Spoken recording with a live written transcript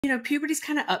puberty's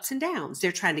kind of ups and downs.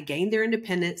 They're trying to gain their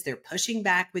independence. They're pushing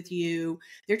back with you.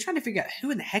 They're trying to figure out who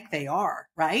in the heck they are,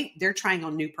 right? They're trying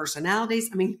on new personalities.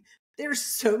 I mean, there's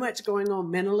so much going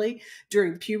on mentally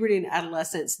during puberty and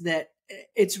adolescence that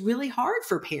it's really hard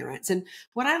for parents. And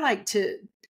what I like to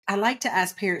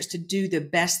ask parents to do the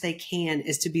best they can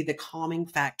is to be the calming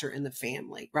factor in the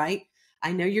family, right?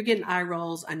 I know you're getting eye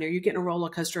rolls. I know you're getting a roller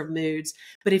coaster of moods,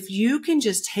 but if you can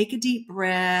just take a deep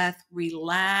breath,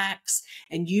 relax,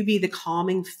 and you be the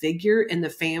calming figure in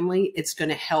the family, it's going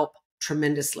to help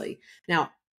tremendously. Now,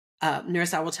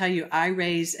 nurse, I will tell you, I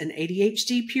raised an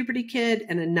ADHD puberty kid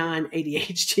and a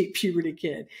non-ADHD puberty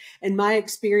kid. And my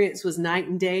experience was night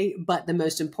and day, but the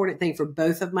most important thing for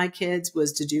both of my kids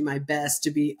was to do my best to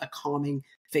be a calming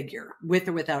figure with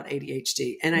or without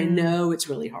ADHD. And I know it's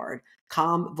really hard.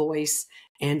 Calm voice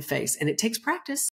and face, and it takes practice.